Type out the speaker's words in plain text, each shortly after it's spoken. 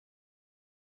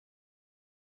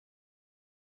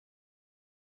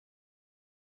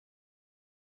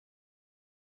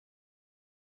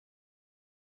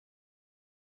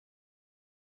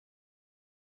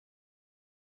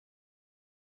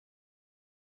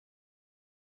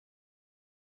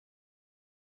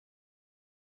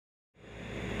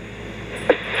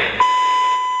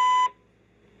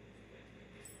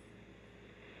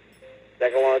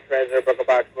Second lawn transit, Brooklyn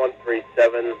Box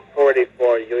 137,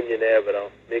 484 Union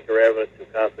Avenue, Meeker Avenue to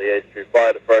Conciliation Street.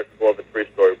 Fire the first floor of a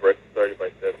 3-story brick, 30 by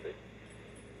 50.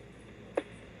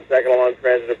 Second lawn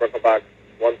transit, Brooklyn Box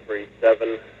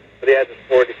 137, for the address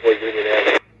 484 Union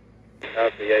Avenue,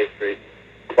 Conciliation Street.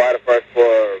 Fire the first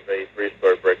floor of a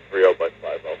 3-story brick, 30 by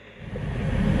 50.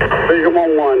 Division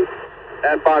 1-1,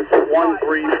 at box 13,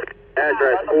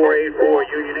 address 484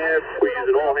 Union Ave. We're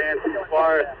using all hands for the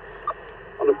fire.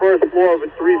 On the first floor of a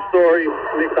 3-story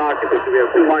mixed occupancy, we have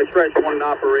 2-line stretch, 1 in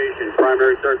operation.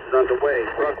 Primary search is underway.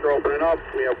 Trucks are opening up.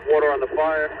 We have water on the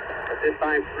fire. At this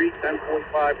time,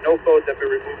 3:10:45. No codes have been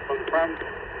removed from the premise.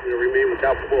 We will remain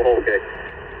without full whole case.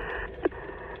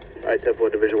 All right,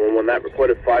 10-4 Division 1-1. That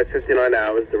recorded 5:59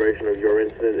 hours. Duration of your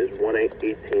incident is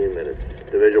 1:18 minutes.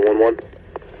 Division 1-1.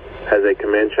 Has a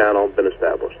command channel been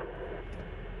established?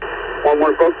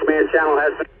 1-1 folks, command channel has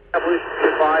been established. Be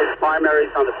advised,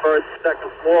 primaries on the first, second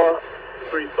floor.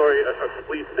 3-story are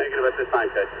complete negative at this time,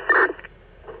 Ted.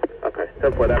 Okay,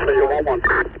 10-4. That Division 1-1.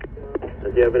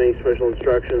 Do you have any special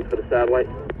instructions for the satellite?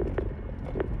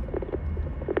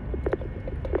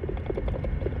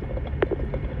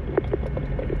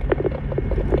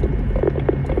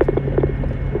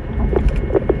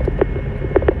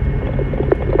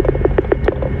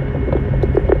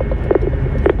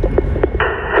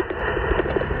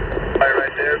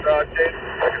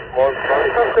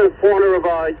 Up to the corner of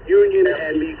Union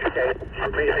and Meeker, okay?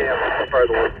 Maybe they have a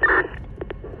further one.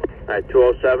 All right,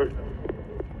 207.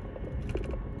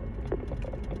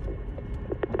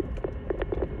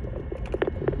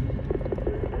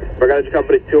 Mortgage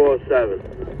Company 207.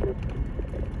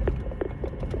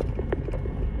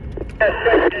 Yes,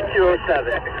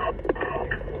 207.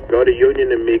 Go to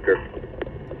Union and Meeker.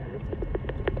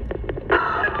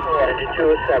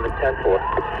 207, 10-4.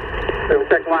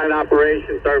 Second line in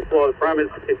operation, third floor of the premise.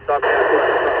 It's up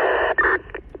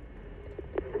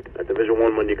At Division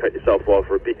 1, when you cut yourself off,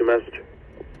 repeat the message.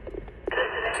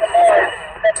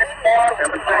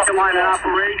 Second line in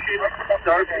operation,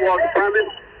 third floor of the premise,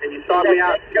 and you start me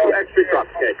out 2 extra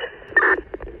trucks, okay?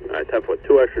 All right, 10-4,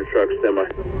 2 extra trucks, stand by.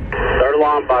 Third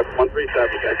alarm box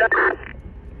 137, okay?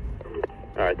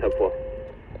 All right, 10-4.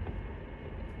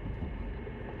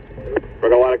 We're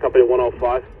going to line of company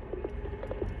 105.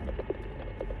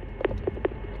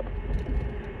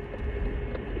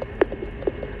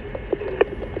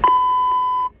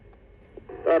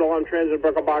 Third alarm transit,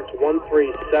 Brooklyn Box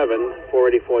 137,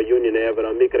 484 Union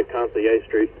Avenue, Meeker to Conciliation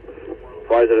Street.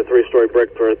 Fires at a 3-story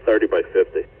brick for 30 by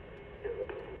 50.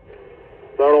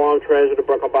 Third alarm transit to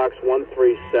Brooklyn Box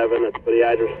 137. That's for the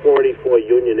address 484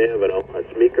 Union Avenue.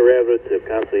 That's Meeker Avenue to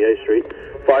Conciliation Street.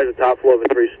 Fires at the top floor of a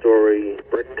 3-story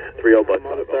brick, 30 by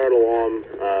 50. Third alarm,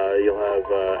 you'll have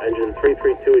engine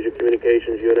 332 as your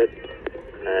communications unit,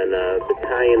 and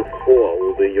battalion 4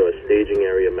 will be your staging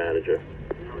area manager.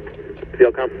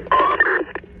 Field com? Field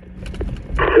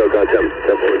com,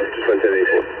 10-4. Just went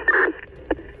 10-84.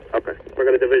 Okay. We're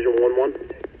going to Division 1-1.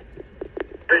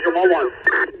 Division 1-1.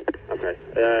 Okay.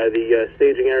 The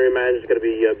staging area manager is going to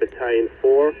be Battalion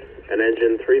 4 and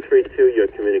Engine 332, your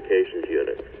communications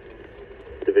unit.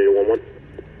 Division 1-1.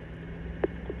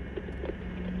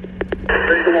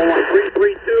 Division 1-1,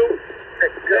 332.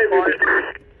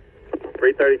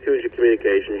 332 is your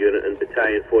communications unit, and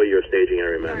Battalion 4, your staging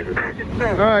area manager.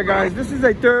 All right, guys. This is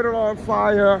a third alarm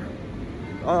fire.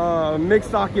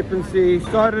 Mixed occupancy.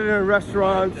 Started in a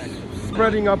restaurant,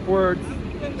 spreading upwards.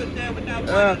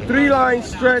 3-line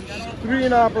stretch, 3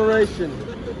 in operation.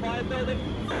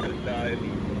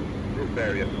 Roof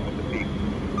area of the peak.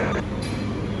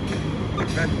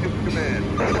 That's to command.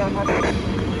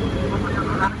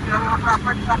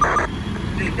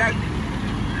 That's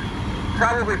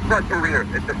probably front to rear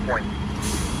at this point.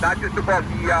 Not just above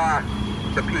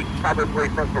the peak, probably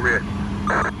front to rear.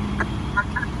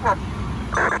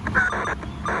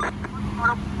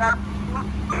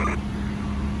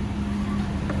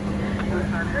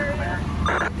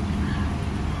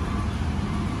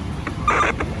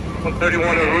 One 31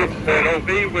 on the roof and OV.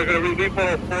 We're going to relieve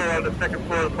all 4 on the second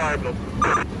floor of the fire building.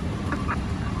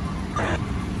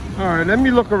 All right, let me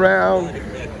look around.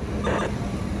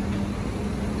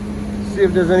 See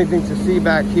if there's anything to see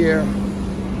back here.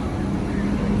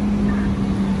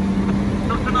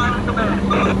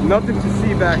 Nothing to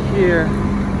see back here.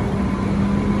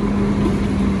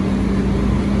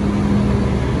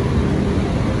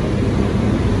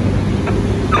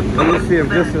 Let me see if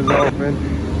this is open.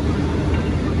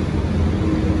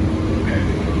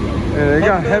 Yeah, they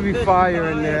got heavy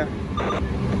fire in there.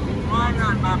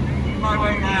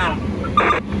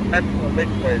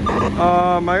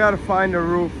 I gotta find a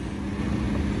roof.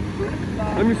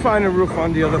 Let me find a roof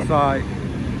on the other side.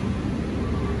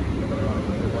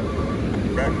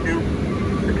 Back to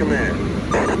the command.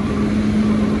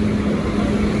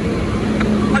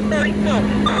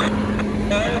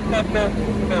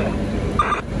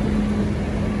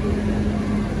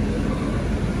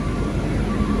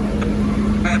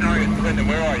 134.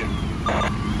 Where are you?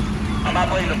 I'm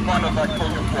operating the front of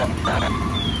Soldier 4.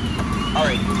 All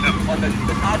right, on the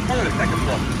top floor or the second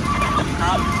floor?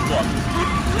 Top floor.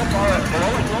 Look, all right,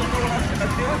 below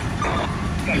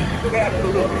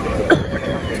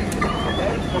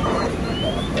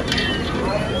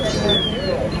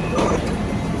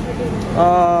I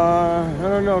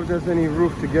don't know if there's any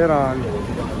roof to get on.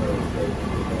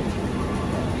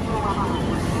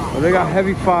 Well, they got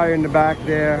heavy fire in the back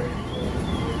there.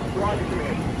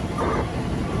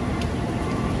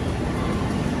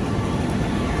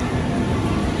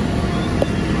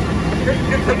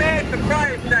 Command to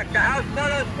fire sector. How's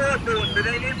 104 doing? Do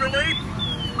they need relief?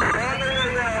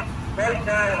 Right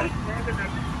now,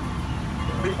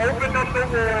 we opened up the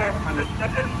wall on the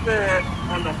second floor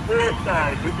on the floor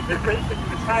side. We can defend the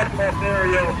top off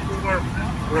area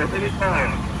for any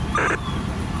time.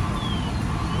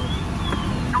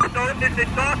 So did they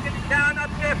talk in town up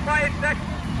there, fire sector?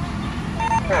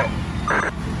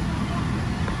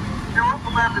 You're on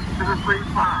command to the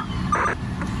 3-5.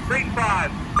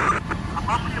 3-5.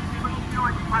 How many people you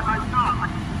doing by my job? I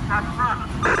can start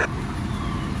running.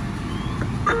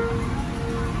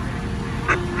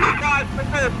 Guys, for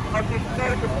this, I'll be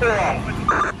starting to pull off.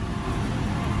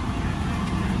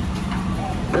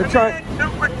 They're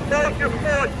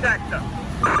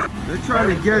trying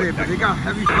to get it, but they got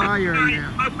heavy fire in there.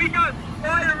 We got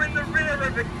fire in the rear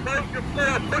of exposure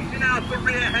 4 pushing out the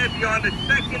rear heavy on the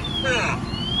second floor.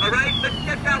 All right, let's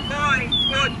get that line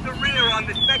towards the rear on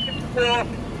the second floor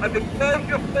of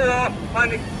exposure 4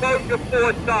 on exposure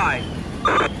 4 side.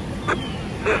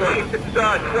 It's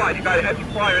squad, you got heavy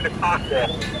fire in the cock wall.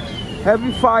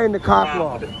 Heavy fire in the cock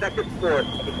wall. The second floor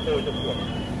of exposure 4.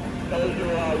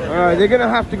 All right, they're gonna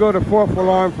have to go to 4th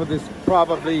alarm for this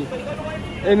probably,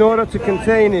 in order to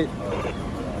contain it.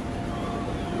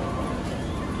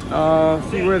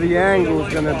 See where the angle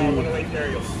is gonna be.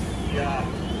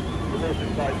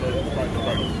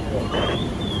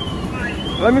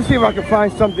 Let me see if I can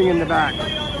find something in the back.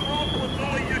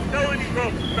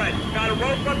 Got a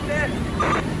rope up there?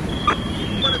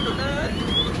 One at the back,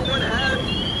 one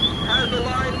has the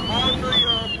line on the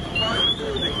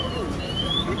building.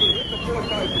 We can hit the 4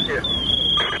 sides in here.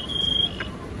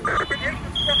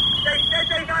 They said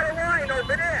they got a line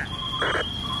over there.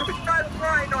 We got a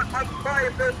line on the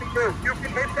fire building too. You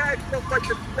can hit that just like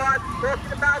the squad's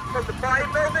talking about from the fire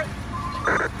building.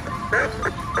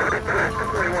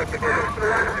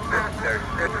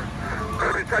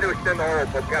 We try to extend the hole,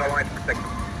 but we got a line to protect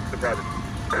the brothers.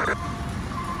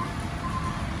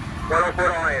 104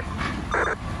 Lion.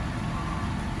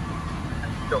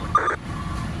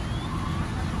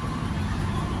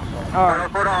 All right,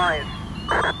 104 Lion.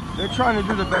 they're trying to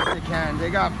do the best they can.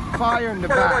 They got fire in the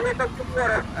back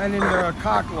and in their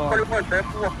cock wall. 21, man.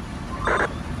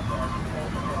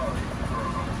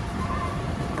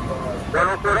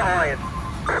 104 Lion.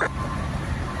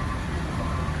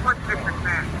 16,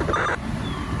 man.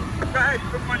 Go ahead,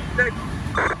 16.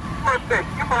 Perfect.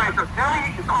 You guys are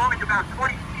telling you only about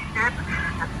 20 feet in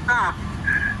and stop.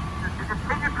 If you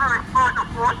continue through exposure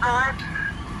 4 side,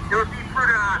 it would be through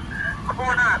the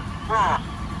corner wall.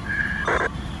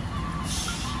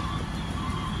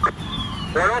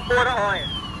 104 to Iron.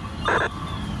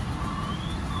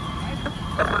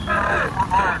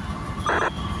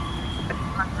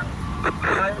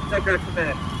 Sector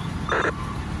command.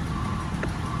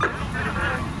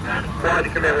 Quality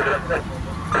command with us.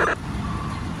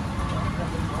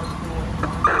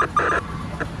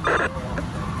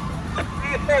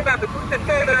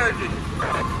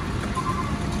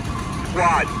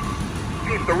 Squad,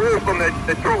 keep the roof on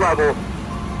the 2 level.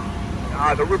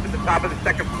 The roof at the top of the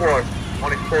second floor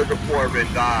on exposure 4 is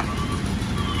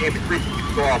game increasingly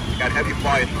soft. We got heavy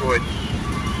fire through it.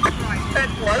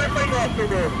 Everybody off the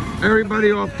roof.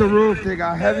 Everybody off the roof. They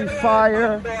got heavy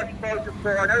fire. Exposure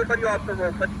 4 and everybody off the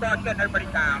roof. Let's start getting everybody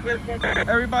down.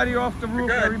 Everybody off the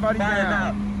roof. Everybody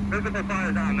down. Visible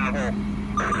fire down that hole.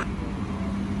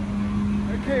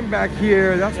 I came back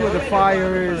here. That's where the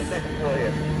fire is.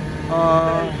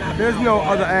 There's no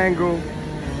other angle.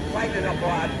 Lighten up,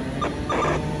 lad.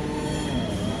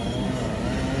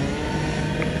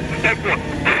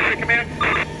 Command.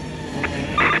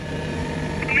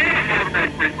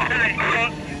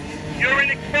 You're in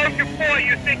exposure 4.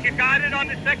 You think you got it on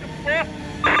the second floor?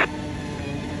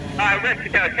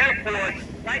 Rescue down 10 floors.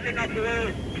 Lighten up the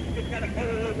road. Just got to pull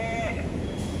it over.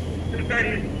 Just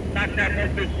ready to knock that whole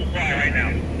physical fly right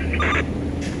now.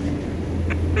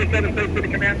 37 safe to the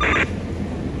command.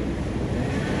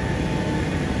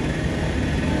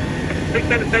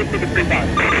 37 safe to the 35.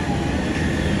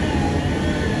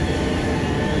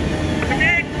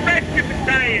 Command, rescue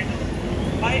battalion.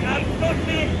 I'm still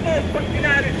seeing smoke pushing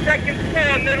out of second floor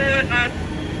in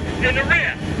the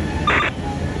rear.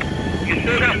 You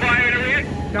still got fire in the rear?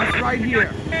 That's right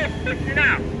here. Smoke pushing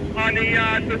out on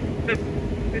the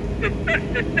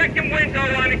second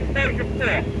window on exposure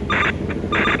 4.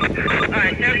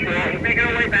 Alright, careful. We're making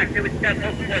our way back to the chest.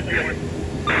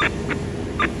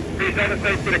 Please on the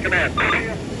safe to the command.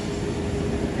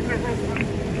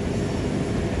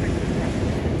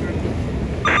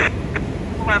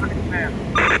 11 command.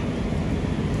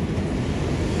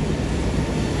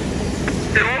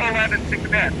 211 to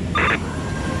command.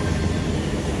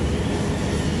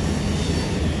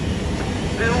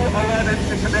 211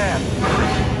 to command.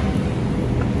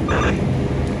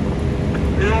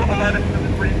 211 to the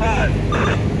 35.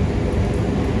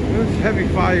 There's heavy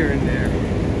fire in there.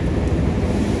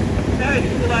 Okay,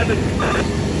 211.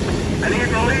 I think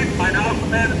it's relief. My now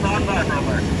command is on by,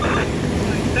 brother.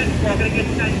 We're going to get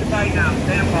attention right now.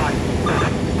 Stand by.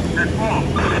 That's all.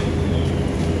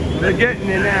 They're getting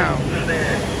it now.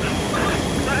 There.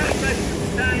 Go ahead, rescue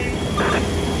battalion.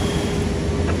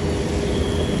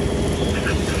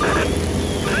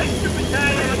 Rescue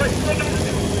battalion,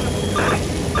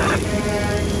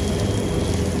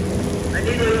 I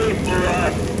need a relief for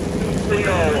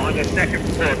 230 on the second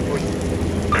floor.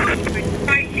 The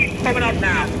fight keeps coming up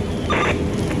now.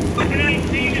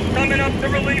 219 is coming up to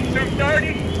relief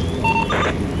 230.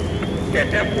 Yeah,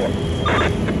 10-4.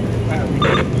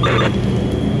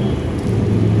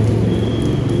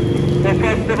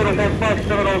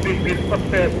 157 be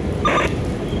upstairs.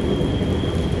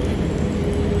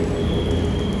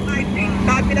 19,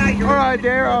 copy that. All right,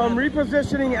 they're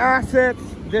repositioning assets.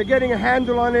 They're getting a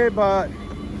handle on it, but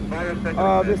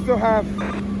they still have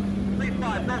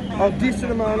a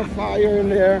decent amount of fire in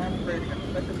there.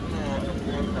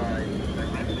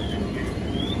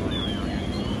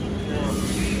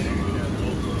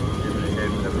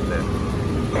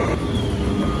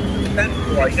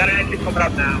 You got an engine coming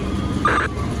up now.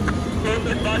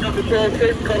 Closest bug of the control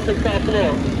station, come to top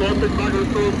floor. Closest bug of the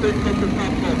control station, come to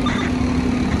top floor.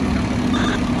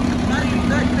 Fire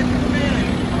section, command.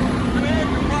 Command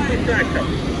to fire section.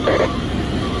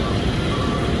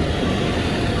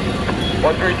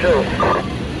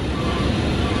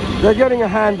 132. They're getting a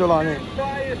handle on it.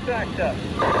 Fire section.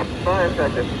 Fire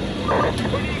section.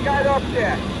 Who do you got up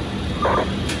there?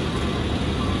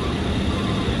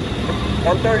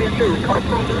 132. Come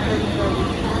from the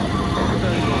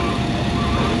 131.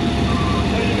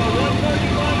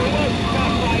 Who else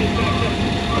got fire section?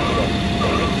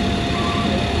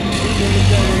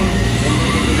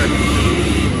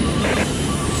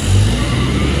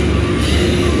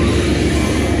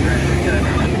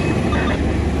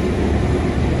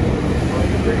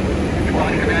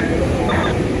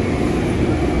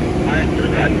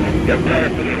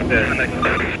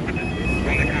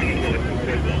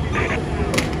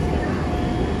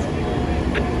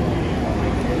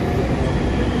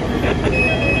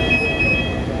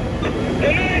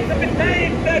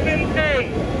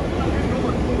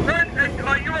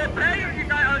 Are you okay, or you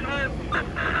guys are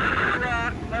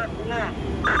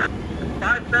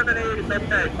 578 is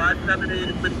okay. 578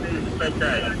 is with me. It's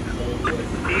okay.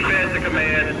 Defense to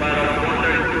command is about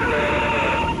 132 long.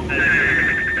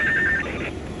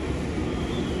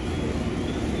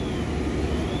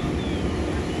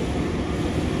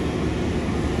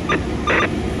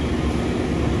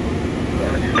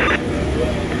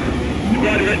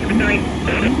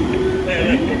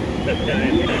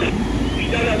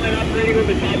 Operating on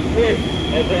the top floor of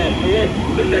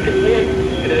the second floor,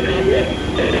 and then top floor.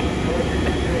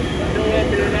 Still up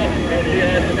here enough,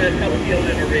 and there's a couple kills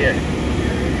in the rear.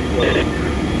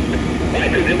 Right,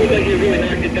 because it looked like you really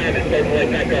knocked it down and started right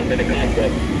back up in the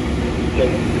cockpit. So,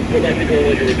 go back to doing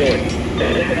what you were doing.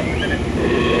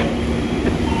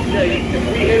 Yeah, if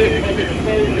we hit it from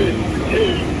exposure 2,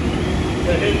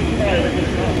 the H5 in the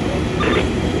cockpit.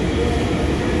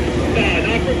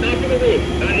 Not from the roof,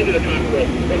 not into the cockpit,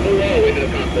 from the wall into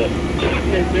the cockpit.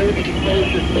 There would be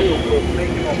exposure 2 will make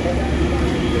it up.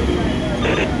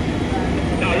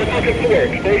 No, we're talking 4,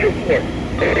 exposure 4.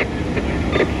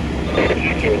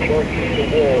 So it's working the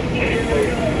wall,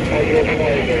 how you're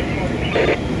flying there.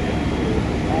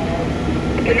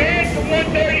 Command from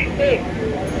 132.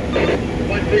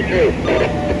 132.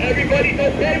 Everybody's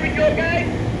okay with your guys?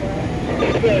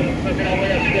 Good, look at all the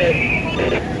rest there.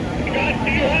 Scott, do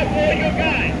you have all your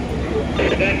guys?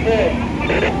 That's 4.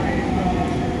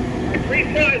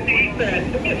 35 to east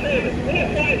end. Do me a favor.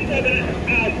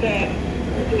 457 out.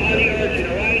 on the urgent,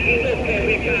 all right? He's okay.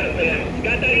 We got him.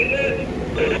 Got that, he said?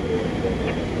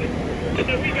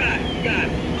 We got.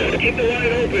 Keep the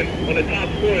line open on the top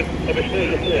floor of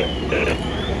exposure 4.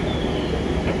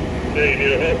 There you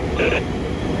need a help.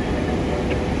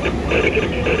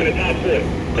 On the top floor.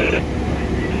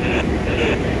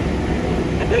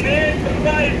 Come in,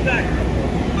 fire sector.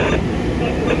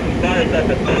 Fire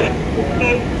sector. So,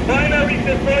 primary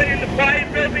deployed in the fire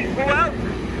building, pull out.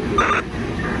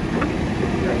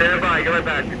 Stand by, get right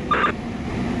back.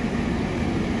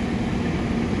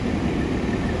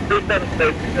 27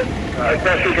 safety.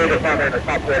 Especially during the fire in the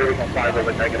top floor, we can fire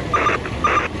over negative.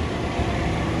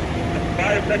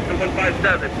 Fire sector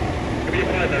 157. Give me a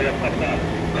fire there, top top.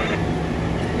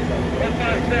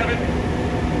 157.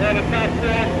 We're on the top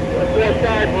floor, the floor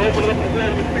side, we're opening up the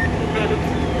floor with 6 buildings.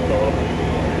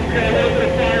 We're going to open the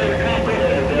fire in the complex.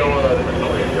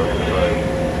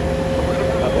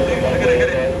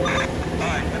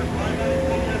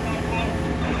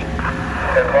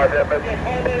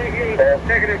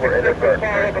 Negative, we're in the first.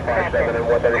 5-7 and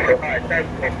 132. Alright, that's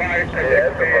the fire sector. Yeah,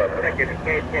 that's the first. Negative,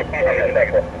 4-5. Okay,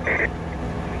 that's one.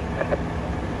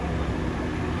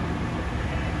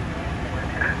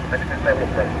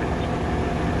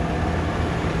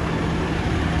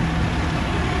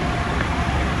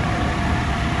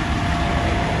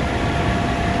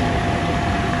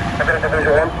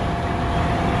 Division 1.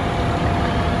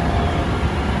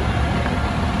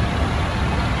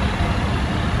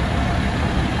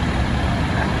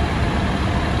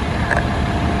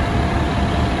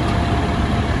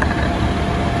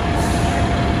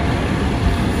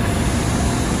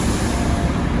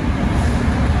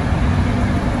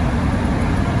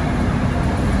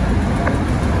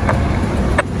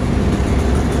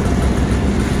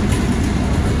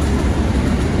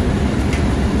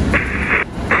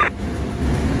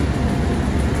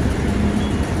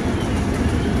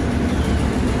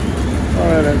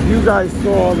 As you guys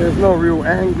saw, there's no real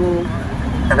angle.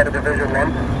 I got a Division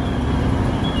 1.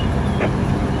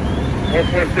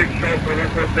 146 show for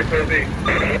 146 OD.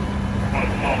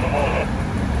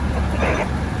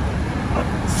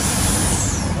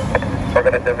 I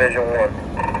got a Division 1.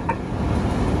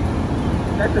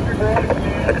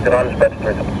 It's on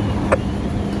Bedford.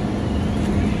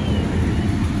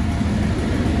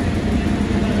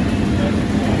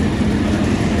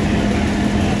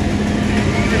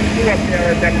 Up there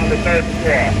at them on the 3rd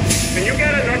floor. Can you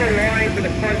get another line to the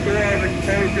front door of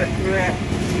exposure 4?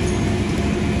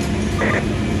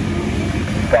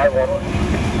 5-1.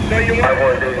 So you want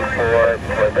 5-1-84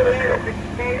 for better deal.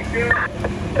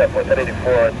 Yeah,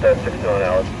 184 at 69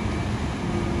 hours.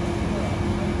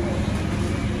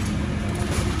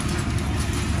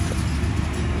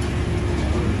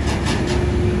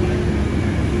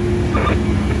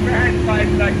 Alright,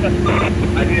 5 seconds.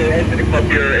 I need an engine to come up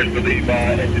here and relieve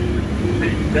engine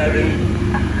 37.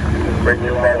 Bring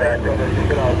you all that. You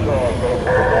can also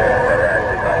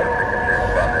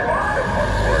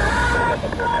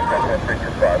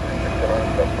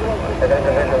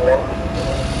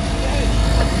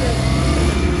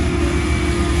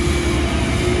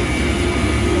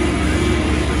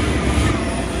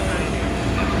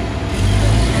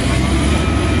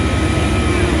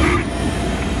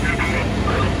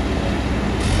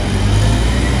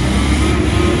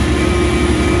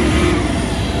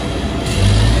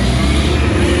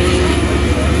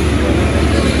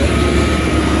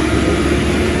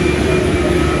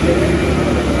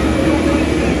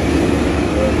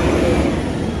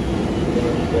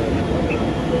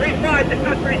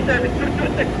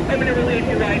I'm going to relieve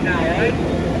you right now, all right?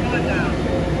 Come on down.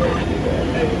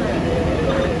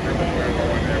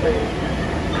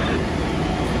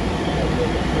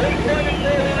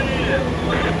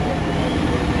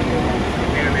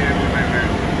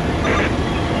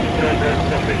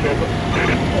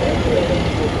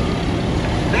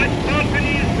 That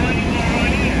company is running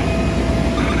on in.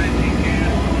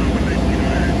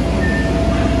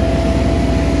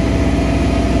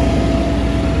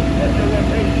 That's your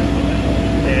location.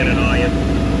 And an audience.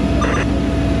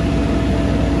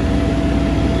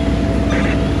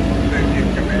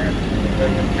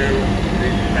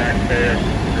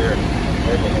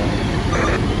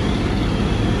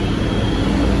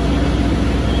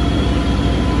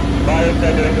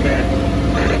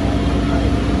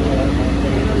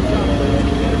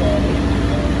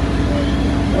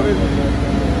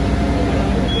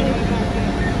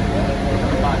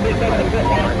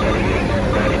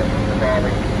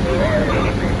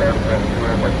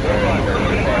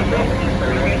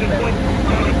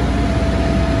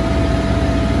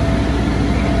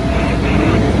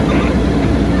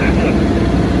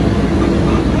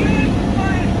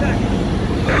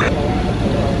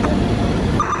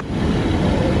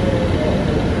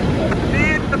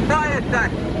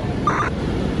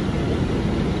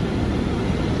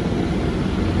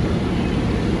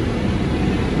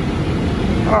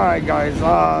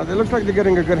 guys. It looks like they're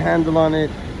getting a good handle on it.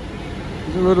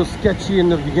 It's a little sketchy in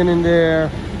the beginning there.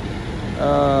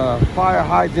 Fire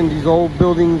hides in these old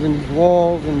buildings and these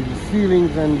walls and these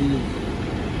ceilings and these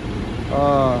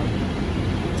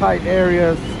tight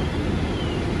areas.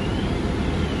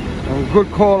 And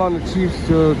good call on the chiefs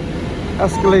to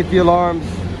escalate the alarms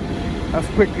as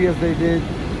quickly as they did.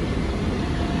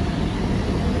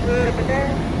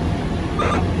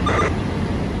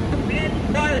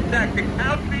 Fire tactics,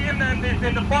 out the members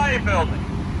in the fire building.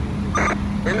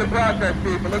 In the process,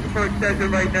 Steve. We're looking for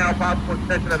extension right now, possible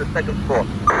extension on the second floor.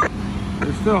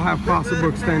 We still have possible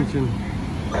extension.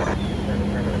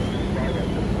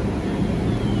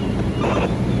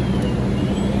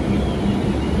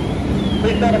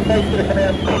 Please set a place to the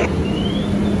command.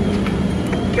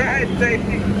 Go ahead,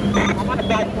 safety. I'm on the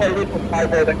south floor roof of fire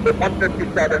building with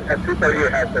 157 and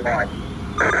 238 has the line.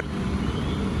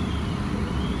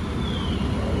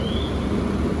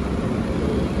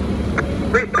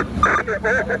 Please,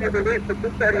 all can be released to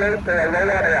 238 for a low on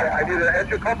air. I need an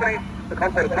engine company to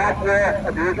come to the top floor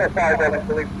of the original fire building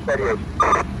to leave 238.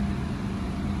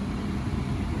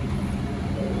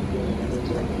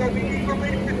 So we need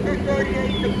released to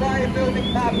 238, the fire building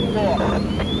top floor.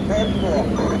 Third floor.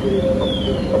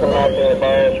 Coming out to the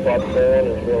fire squad 4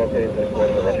 is relocated to the floor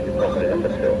of the rescue company number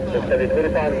 2. Just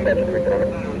 25 steps to recover.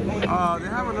 They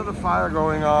have another fire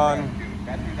going on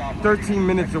 13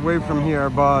 minutes away from here,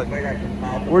 but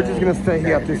we're just gonna stay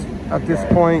here at this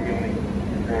point.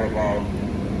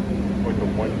 Put to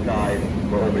one side,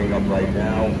 we're opening up right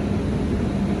now.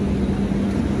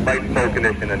 Light smoke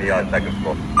condition in the second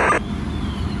floor.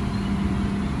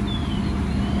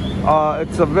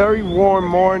 It's a very warm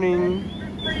morning.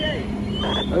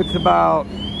 It's about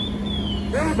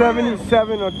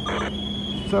 77 or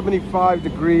 75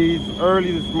 degrees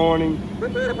early this morning.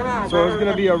 So it's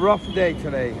gonna be a rough day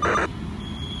today.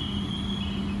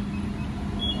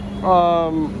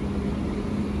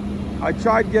 I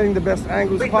tried getting the best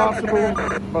angles possible,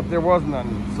 but there was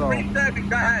none. So. 37,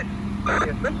 go ahead.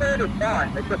 Yes, this man is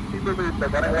fine. They just keep released. They're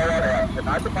running low on air. They're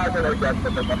not surprised they don't get,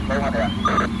 but they're running low on air.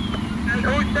 And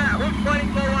who's that? Who's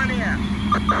running low on air?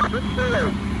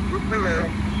 Who's clear?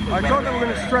 I thought they were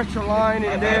going to stretch a line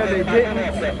in there. They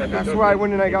didn't. That's why I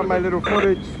went and I got my little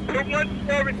footage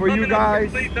for you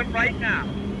guys. Right now.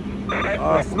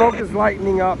 Smoke is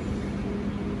lightening up.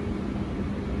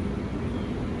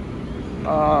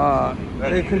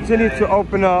 They continue to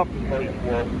open up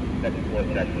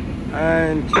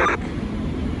and check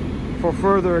for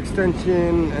further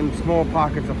extension and small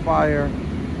pockets of fire.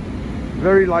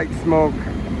 Very light smoke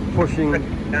pushing.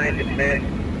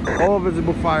 All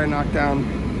visible fire knocked down.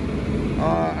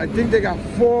 I think they got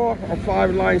 4 or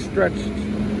 5 lines stretched.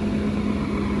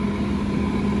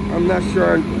 I'm not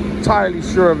entirely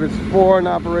sure if it's 4 in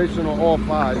operation or all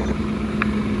 5.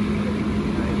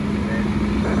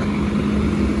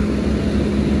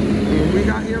 We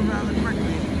got here rather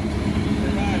quickly.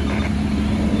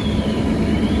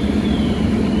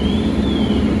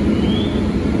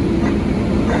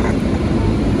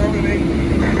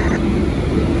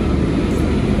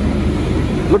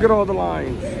 Look at all the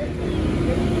lines.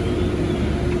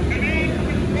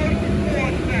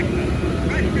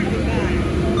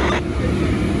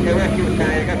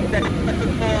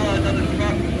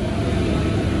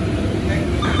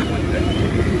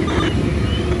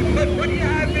 What do you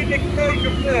have in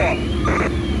exposure for?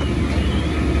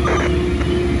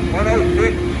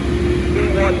 106,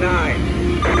 219.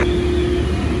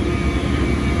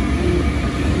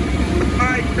 All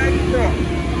right, next floor.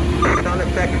 It's on the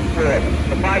second floor.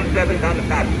 The 57's on the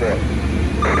top floor.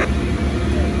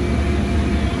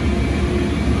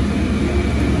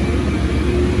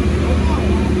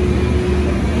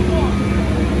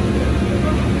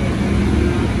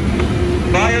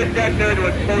 Fire sector to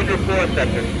exposure 4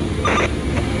 sector.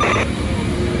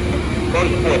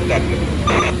 Close 4 sector.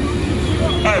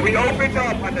 Alright, we opened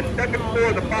up on the second floor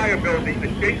of the fire building,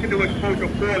 adjacent to exposure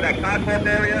 4, that contact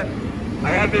area. I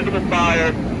have visible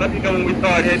fire. Let me know when we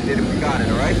start hitting it if we got it,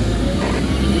 alright?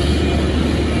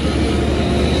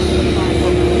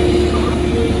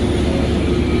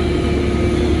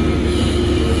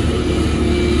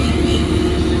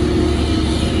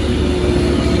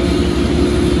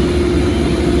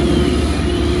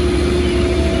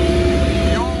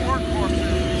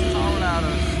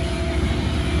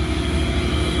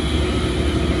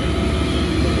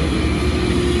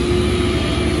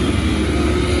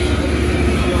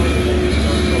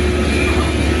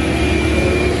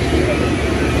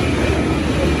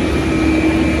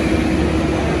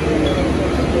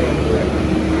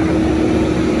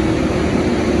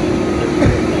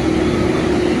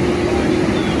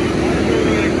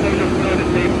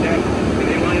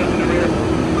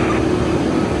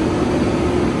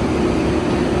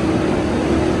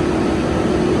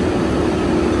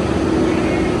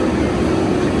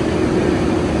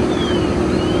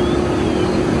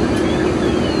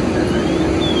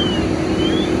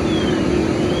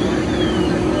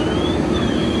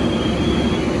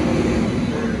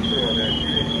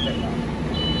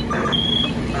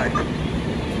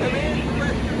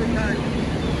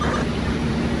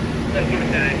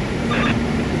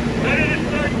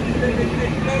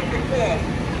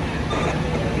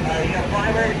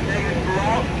 primary is negative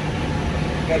throughout.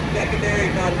 But secondary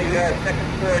is on the second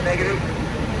floor negative.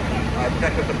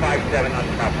 Check with the 5-7 on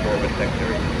the top floor of the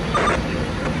secondary.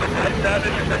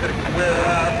 Where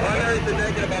primary is the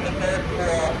negative on the third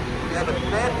floor. We have a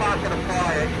small pocket of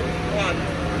fire in front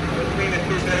between the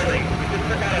two buildings. We just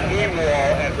took out a beam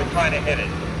wall and we're trying to hit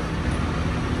it.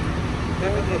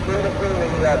 In between the two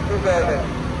buildings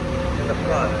in the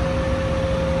front.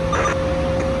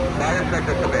 Fire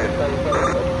inspector, come in.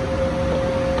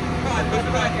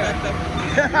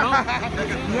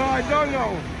 No, I don't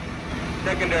know.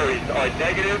 Secondaries are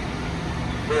negative.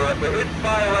 We're hitting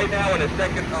fire right now on the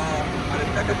second floor,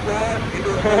 into the fourth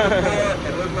floor, and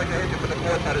it looks like they're hitting for the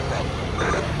fourth side as well.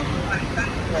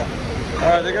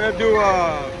 Alright, they're gonna do a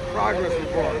progress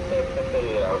report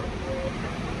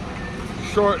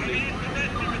shortly.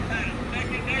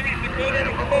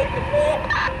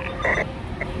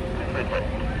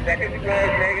 Second floor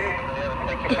is negative.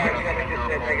 The fire company just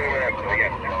said negative whatever. So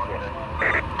yes,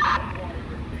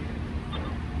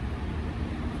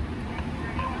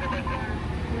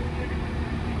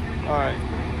 All right.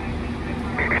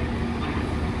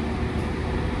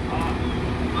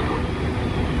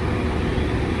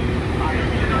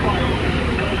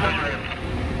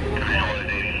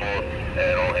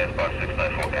 And all hands box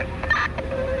 694. Okay.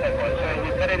 So we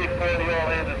 1084, the all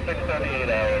hands at 638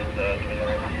 hours.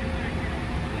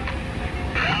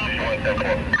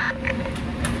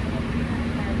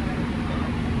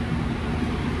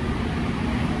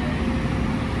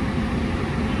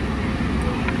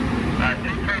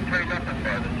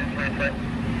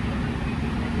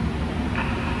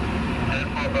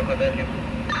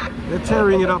 They're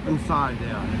tearing it up inside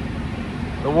there.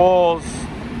 The walls,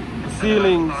 the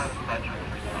ceilings,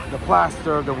 the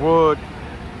plaster, the wood.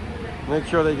 Make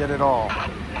sure they get it all.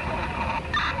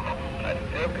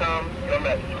 Philcom, your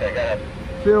message. Okay, go ahead.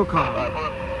 Philcom.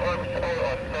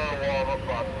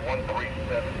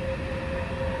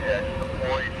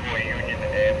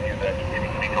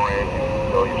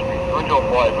 Original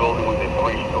fly building was a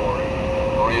 3-story,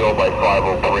 3.0 by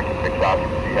 5.0 brick and 6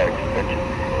 occupancy, had extension.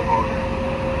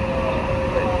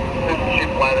 Citizenship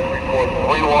planners report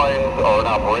 3 lines are in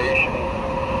operation.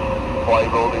 Fly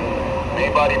building,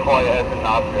 main body fire has been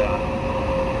knocked down.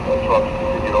 Trucks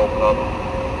continue to open up,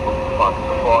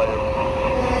 pockets of fire.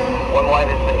 1 line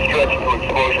has been stretched to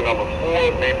explosion number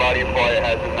 4. Main body fire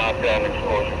has been knocked down,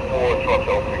 explosion 4. Trucks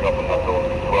opening up in that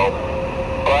building as well.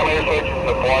 Primary searches in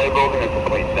the fire building are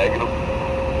complete negative.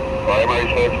 Primary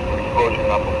searches in explosion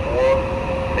number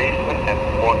 4, basement and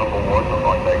floor number 1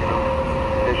 are negative.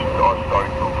 Conditions are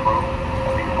starting to improve.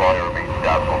 The fire remains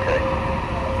status okay.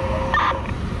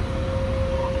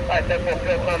 Alright, Central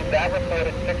Philcom, that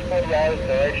reported 640 hours,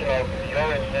 duration of your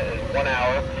incident is 1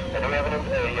 hour. And do we have an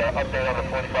update on the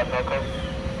 45 no code?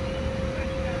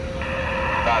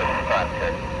 Not at this time,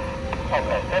 okay.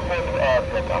 Okay, Central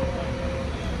Philcom.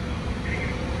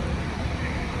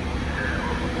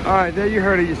 Alright, there you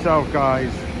heard it yourself,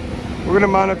 guys. We're going to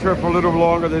monitor it for a little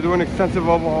longer. They're doing extensive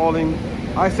overhauling.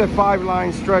 I said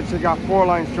 5-line stretch. They got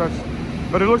 4-line stretch.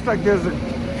 But it looks like there's a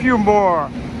few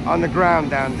more on the ground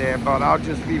down there. But I'll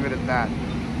just leave it at that.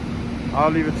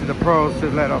 I'll leave it to the pros to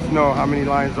let us know how many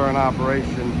lines are in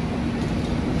operation.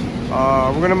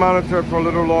 We're going to monitor it for a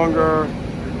little longer.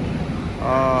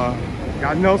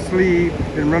 Got no sleep.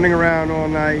 Been running around all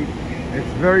night.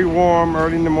 It's very warm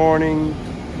early in the morning.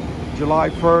 July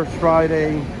 1st,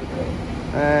 Friday,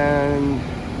 and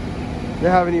they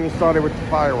haven't even started with the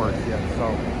fireworks yet, so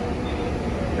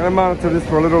I'm gonna monitor this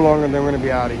for a little longer and then we're gonna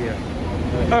be out of here.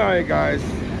 All right, guys,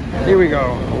 here we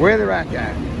go. Where the rack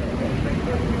at?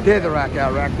 There's the rack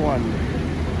at, rack 1.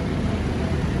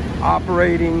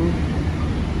 Operating.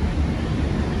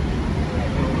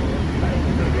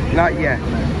 Not yet.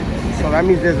 So that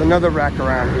means there's another rack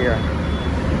around here.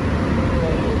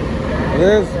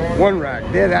 There's 1 rack.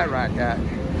 There that rack at.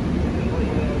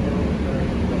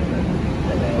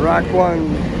 Rack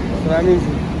 1. So that means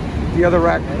the other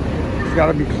rack has got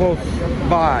to be close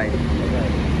by.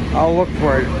 I'll look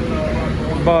for it.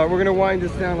 But we're going to wind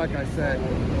this down like I said.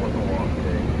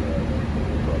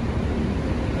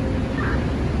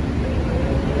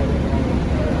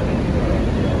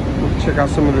 Check out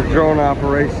some of the drone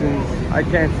operations. I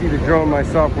can't see the drone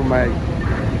myself with my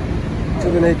to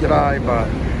the naked eye, but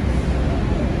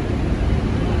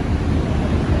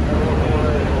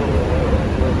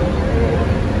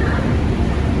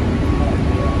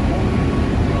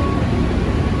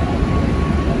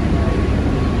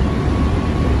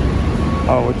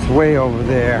oh, it's way over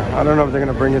there. I don't know if they're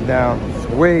gonna bring it down. It's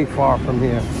way far from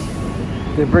here.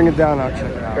 If they bring it down, I'll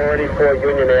check it out. 44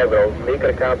 Union Avenue,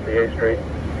 Meeker to Occupancy Street.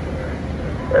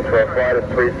 That's for a flight of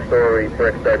 3-story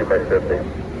brick 30 by 50.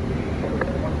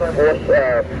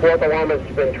 Fourth alarm has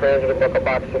been transmitted to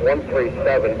box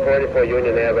 137, 44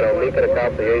 Union Avenue, Lincoln to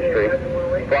Conciliation Street.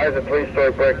 Flies a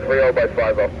 3-story brick 30 by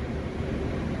 50.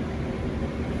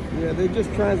 Yeah, they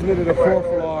just transmitted a fourth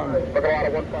alarm.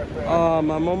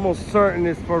 I'm almost certain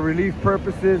it's for relief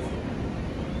purposes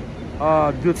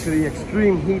due to the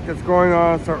extreme heat that's going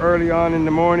on so early on in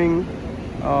the morning.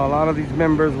 A lot of these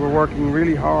members were working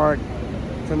really hard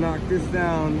to knock this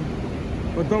down,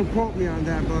 but don't quote me on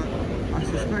that, but I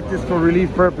suspect it's for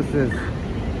relief purposes.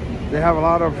 They have a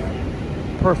lot of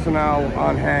personnel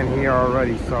on hand here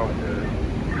already, so.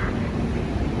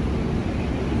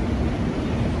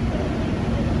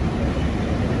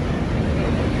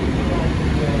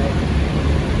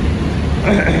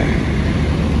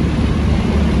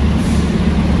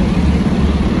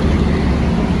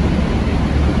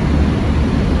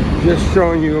 Just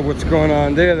showing you what's going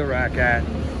on. There the rack at.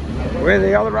 Where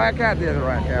the other rack at? There's the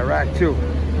rack at. Rack 2.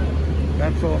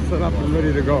 That's all set up and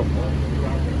ready to go.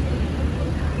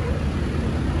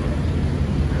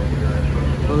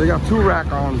 So they got 2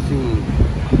 rack on scene.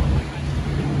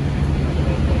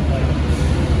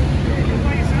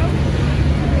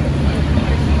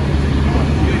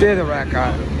 There the rack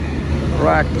at.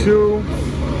 Rack 2.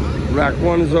 Rack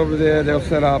 1 is over there. They'll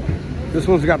set up. This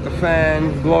one's got the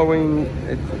fan blowing.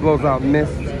 It blows out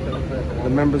mist. The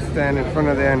members stand in front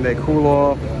of there and they cool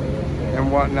off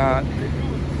and whatnot.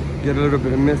 Get a little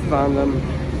bit of mist on them.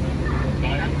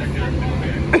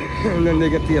 And then they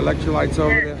get the electrolytes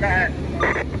over there.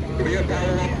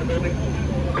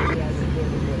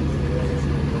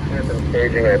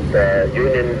 Staging at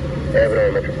Union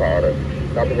Avenue Metropolitan.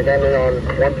 Copies again on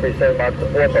 137 box the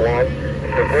 4th alarm.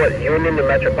 Report Union to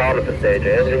Metropolitan for stage.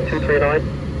 Engine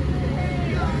 239.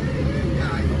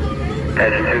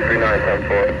 Engine 239,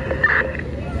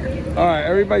 10-4. All right,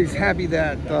 everybody's happy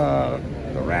that the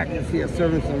rack is here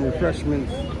serving some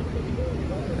refreshments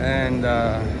and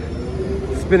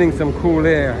spitting some cool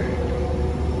air.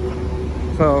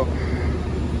 So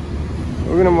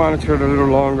we're gonna monitor it a little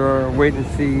longer, wait and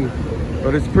see,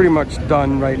 but it's pretty much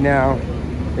done right now.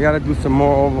 We gotta do some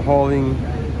more overhauling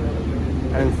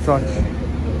and such.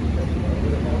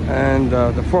 And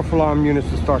the 4th alarm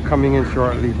units will start coming in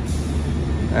shortly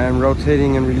and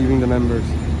rotating and relieving the members.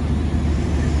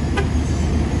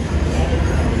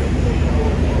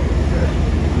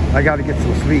 I gotta get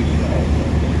some sleep.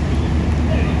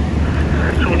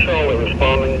 2 Charlie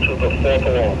responding to the 4th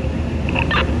alarm.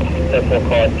 10-4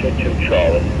 car 22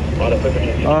 Charlie.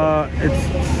 It's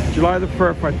July the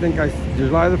 1st.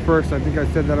 July the 1st. I think I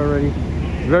said that already.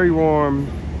 Very warm.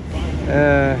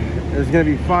 There's gonna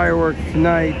be fireworks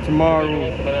tonight, tomorrow,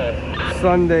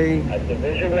 Sunday.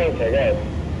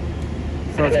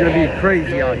 So it's gonna be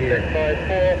crazy out here.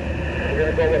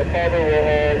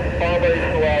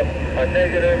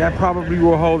 That probably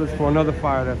will hold us for another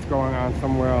fire that's going on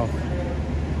somewhere else.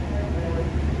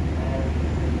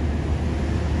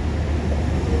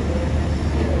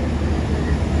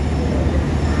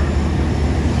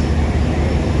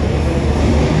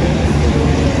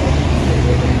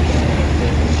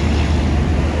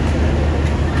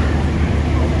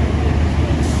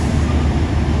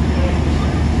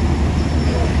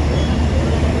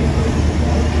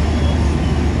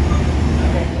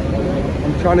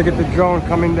 Trying to get the drone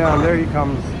coming down. There he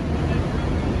comes.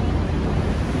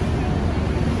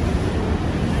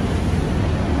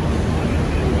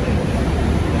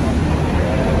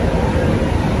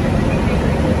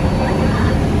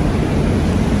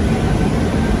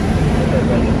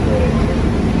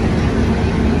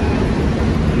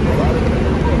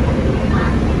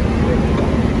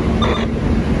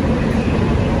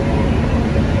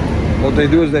 What they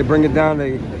do is they bring it down,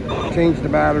 they change the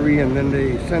battery, and then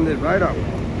they send it right up.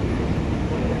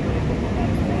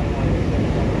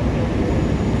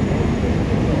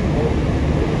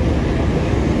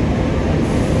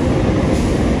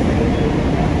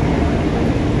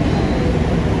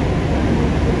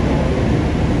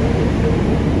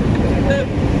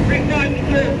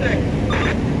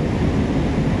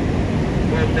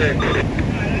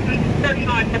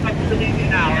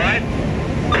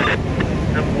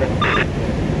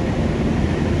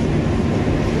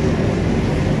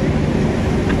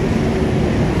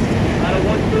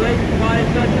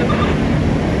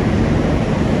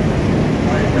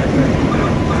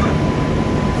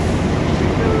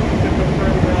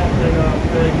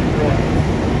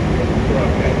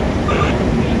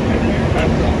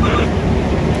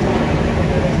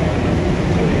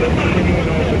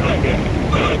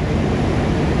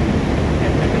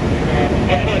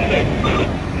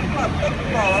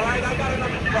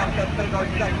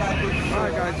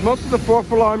 Alright guys, most of the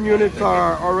fourth alarm units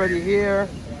are already here.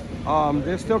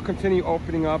 They still continue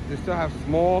opening up. They still have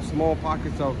small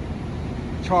pockets of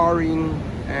charring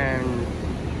and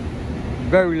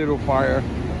very little fire.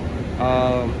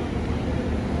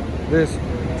 There's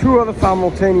 2 other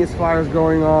simultaneous fires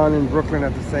going on in Brooklyn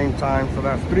at the same time, so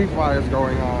that's 3 fires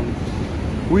going on.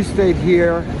 We stayed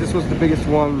here. This was the biggest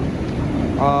one.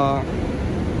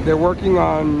 They're working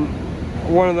on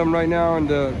one of them right now, and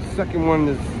the second one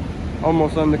is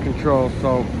almost under control.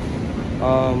 So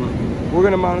we're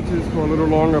gonna monitor this for a little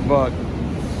longer, but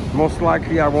most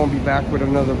likely I won't be back with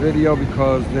another video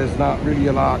because there's not really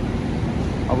a lot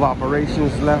of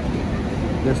operations left.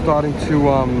 They're starting to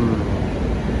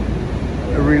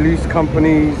release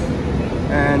companies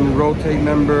and rotate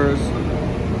members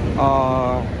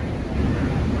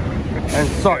and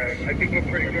such. I think we're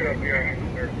pretty good up here.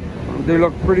 They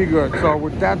look pretty good. So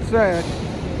with that said,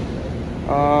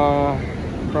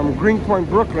 from Greenpoint,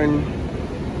 Brooklyn,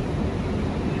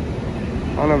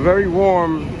 on a very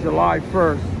warm July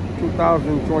 1st,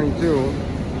 2022,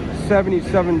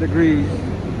 77 degrees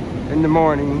in the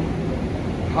morning,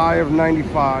 high of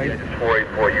 95. It's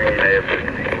 484 Union Ave,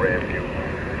 15 Grandview.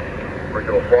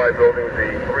 Original 5 buildings, the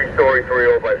 3-story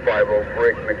 30 by 50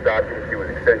 brick, mixed occupancy with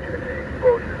extension and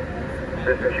explosion.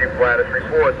 Assistant Chief Gladys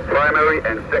reports primary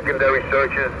and secondary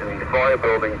searches in the fire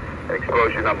building and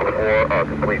explosion number 4 are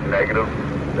complete negative.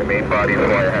 The main body of the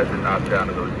fire has been knocked down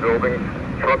in those buildings.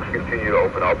 Trucks continue to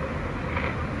open up.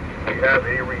 We have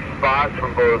a response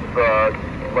from both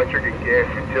electric and gas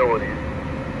utilities.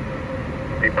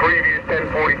 The previous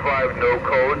 1045 no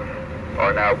codes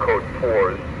are now code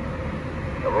 4s.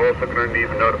 And we're also going to need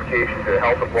a notification to the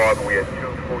health department. We had 2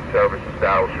 food service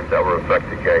establishments that were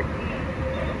affected, okay?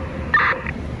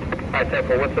 Hi,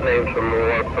 Temple, what's the names from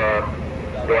Warp, the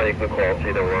one you can call, so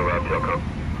either one around Tilco?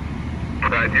 The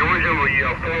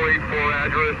original 484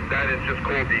 address, that is just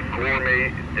called the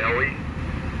Gourmet Deli.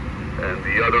 And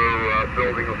the other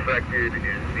building affected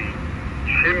is the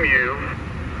Chimu.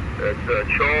 That's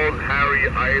Charles, Harry,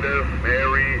 Ida,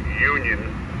 Mary, Union,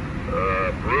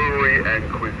 Brewery and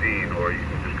Cuisine, or you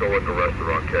can just go with the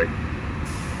restaurant, okay?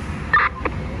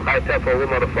 Hi, Temple, we'll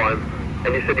notify him.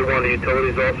 And you said you wanted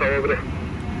utilities also over there?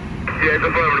 Yeah,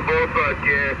 just over both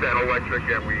gas and electric,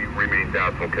 and we remain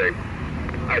doubtful, okay?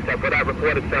 Alright, Temple, that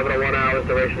reported 701 hours,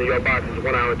 duration of your box is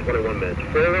 1 hour and 21 minutes.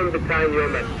 Forward battalion, your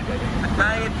message.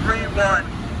 Battalion 3-1.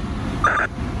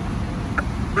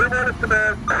 We want us to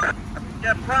move.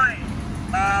 Yeah, Brian,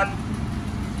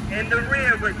 in the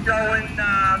rear we're showing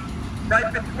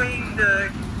right between the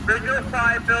original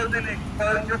 5 building and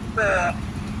exposure 4.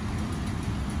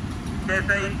 There's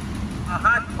a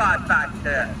hot spot back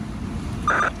there.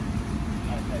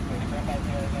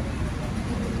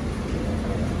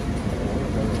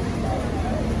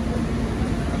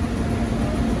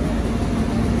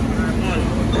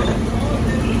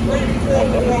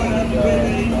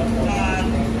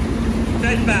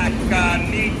 Setback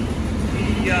meets the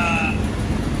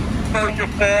exposure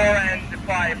 4 and the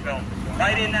fire building.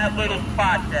 Right in that little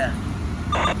spot there.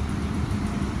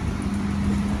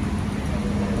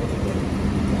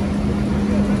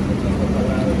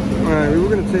 Alright, we were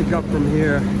going to take up from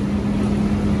here,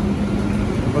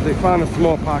 but they found a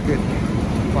small pocket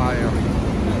fire.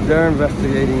 They're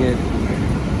investigating it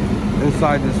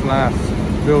inside this last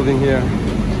building here.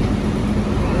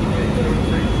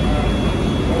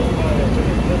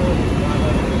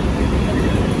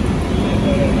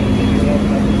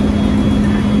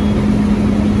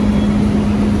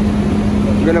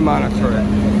 I'm going to monitor it.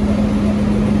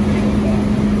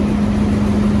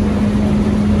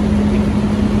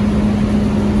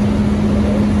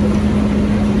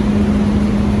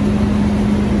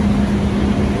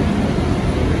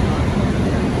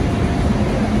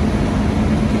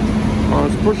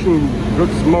 Pushing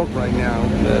good smoke right now.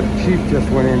 The chief just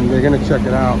went in. They're going to check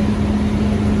it out.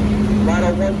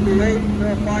 Vital 128 for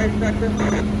a fire sector.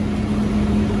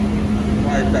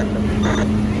 Fire sector.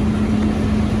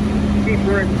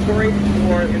 Keeper in 3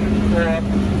 4 in the store.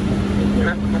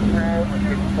 Principal call on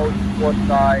the exposed 4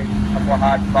 side. Couple of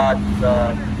hot spots.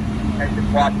 And just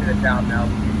watching it down now.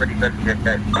 Pretty good to get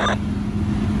that.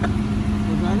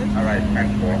 Alright,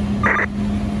 10-4.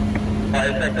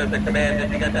 Fire sector, the command,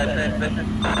 did you get that transmission?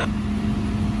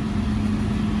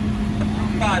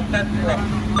 5, 10-0.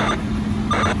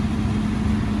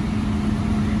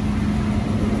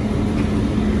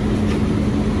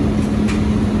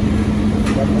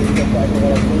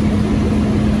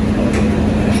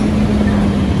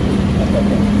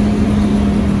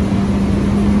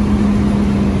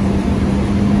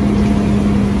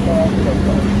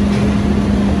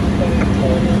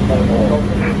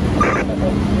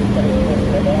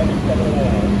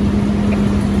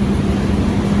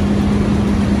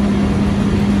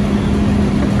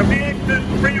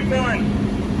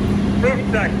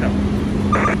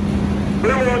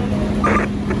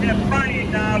 Yeah,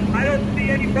 fine. I don't see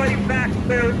anybody back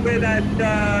there where that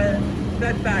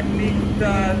setback meets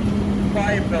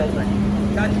fire building.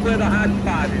 That's where the hot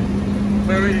spot is,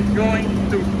 where it joins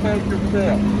to closure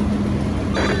 4.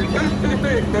 Just 2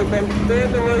 feet, because I'm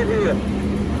standing right here.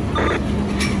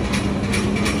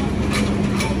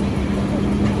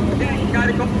 Yeah, you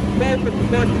gotta go closer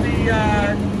towards the,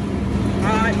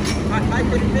 I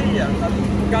can see you.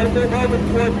 You gotta move over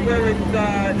towards where it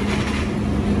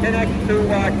connects to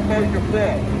closure 4.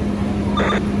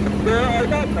 Yeah, I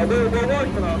got that. We're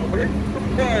working on it. We're hitting some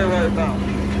fire right now.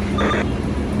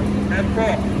 That's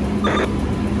all.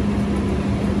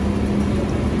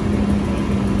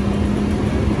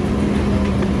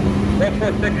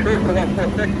 146 roof for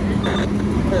 146.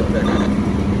 46.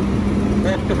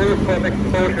 Off the roof of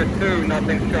exposure 2,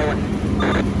 nothing showing.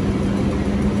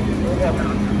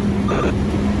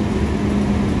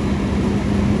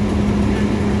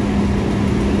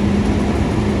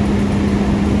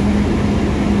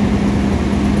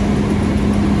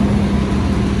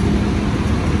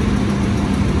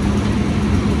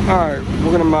 Alright,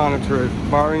 we're gonna monitor it.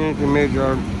 Barring anything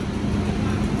major,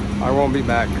 I won't be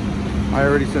back. I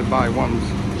already said bye once.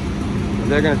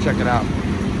 They're gonna check it out.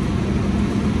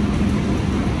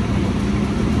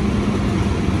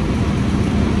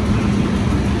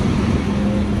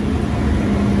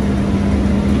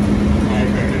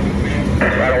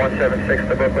 Right 176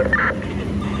 to Brooklyn.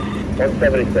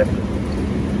 176.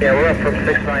 Yeah, we're up from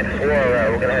 694.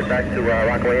 We're gonna head back to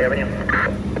Rockaway Avenue.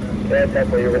 Yeah, that's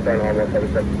where you're returning on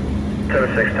 176.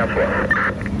 76, 10 floor.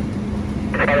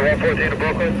 Out of 114 to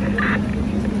Brooklyn.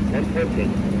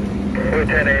 114. We're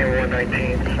 10 a.m.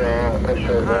 119, so not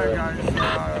sure. Alright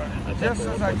guys, just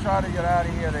as I try to get out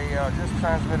of here, they just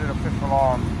transmitted a 5th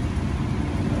alarm.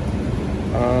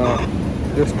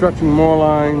 They're stretching more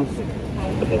lines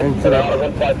into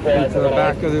the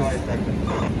back of this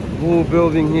whole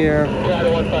building here. Out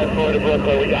of 154 to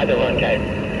Brooklyn, we got the run, okay.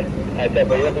 Alright,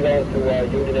 Tempo, you have to go to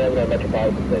Union Avenue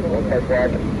Metropolitan Station. 154.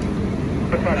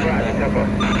 154, Tempo.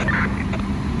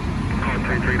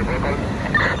 33 to Brooklyn.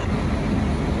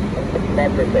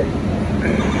 536.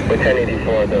 We're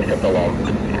 1084 to 5th alarm.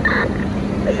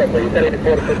 That's Tempo, you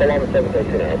 1084 to 5th alarm,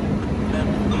 732 now.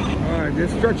 Alright, they're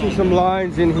stretching some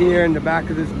lines in here in the back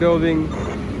of this building,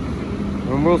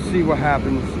 and we'll see what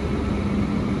happens.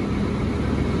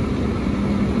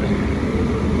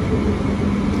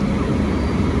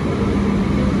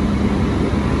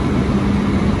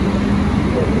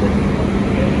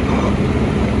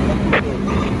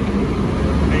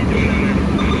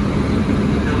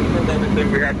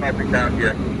 We have nothing down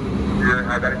here. Do you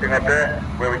have anything up there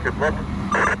where we could look?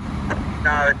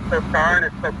 No, it's still starring.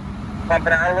 It's still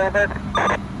pumping out a little bit.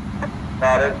 No,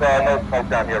 there's no smoke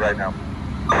down here right now.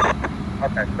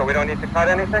 Okay, so we don't need to cut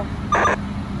anything?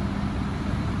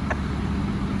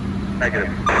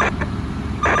 Negative.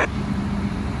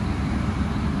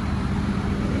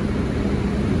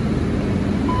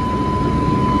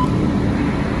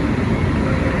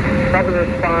 Cover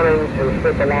responding to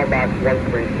 5th alarm box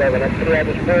 137. That's the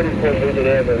address 44 Union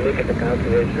Avenue, look at the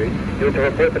Concierge Street. You have to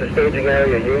report to the staging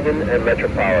area, Union and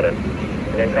Metropolitan.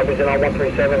 Again, coverage in on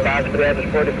 137 box for the address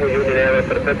 44 Union Avenue.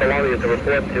 For the 5th alarm, you have to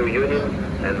report to Union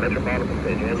and Metropolitan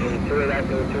staging. Engine 28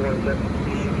 active 216.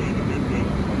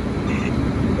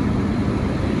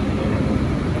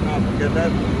 Get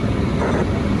that?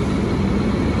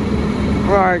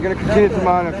 Alright, gonna continue to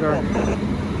monitor.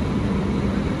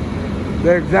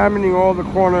 They're examining all the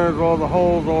corners, all the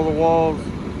holes, all the walls,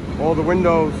 all the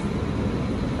windows,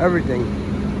 everything.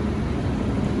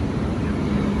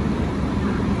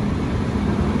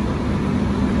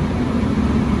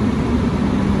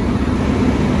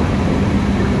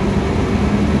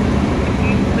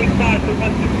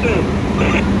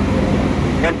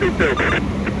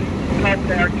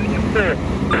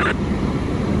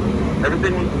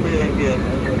 Everything was clear in here.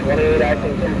 28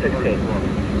 active 216.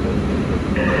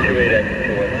 28 active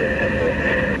 216.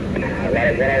 I got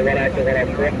it 101 active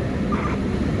 104.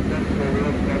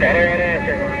 101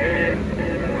 active.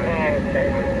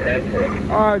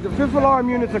 Alright, the 5th alarm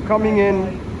units are coming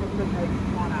in.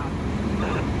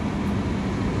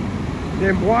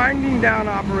 They're winding down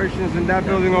operations in that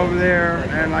building over there,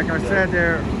 and like I said,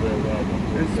 they're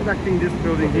inspecting this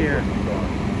building here.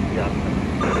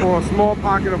 For a small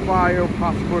pocket of fire,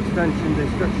 possible extension, they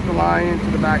stretched the line into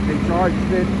the back, they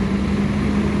charged it,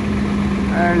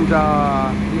 and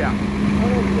yeah.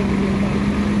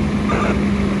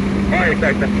 Alright,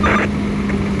 Sector.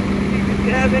 If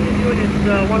you have any units,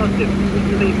 106,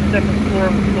 usually second floor.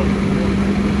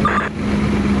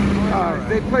 Alright,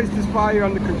 they placed this fire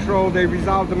under control, they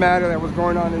resolved the matter that was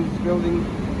going on in this building.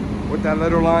 with that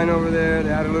little line over there. They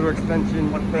had a little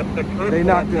extension. They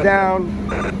knocked it down.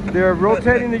 They're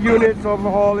rotating the units,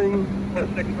 overhauling,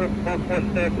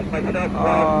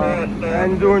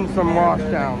 and doing some wash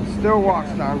down. Still wash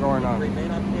down going on.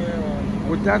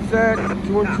 With that said,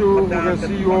 2 and 2, we're going to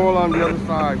see you all on the other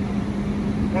side.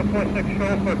 146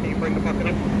 Charlotte, can you bring the bucket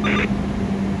up?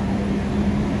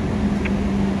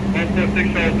 146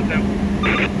 Charlotte, attempt.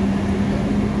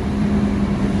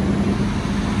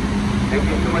 Thank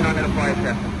you, someone on that fire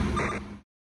check.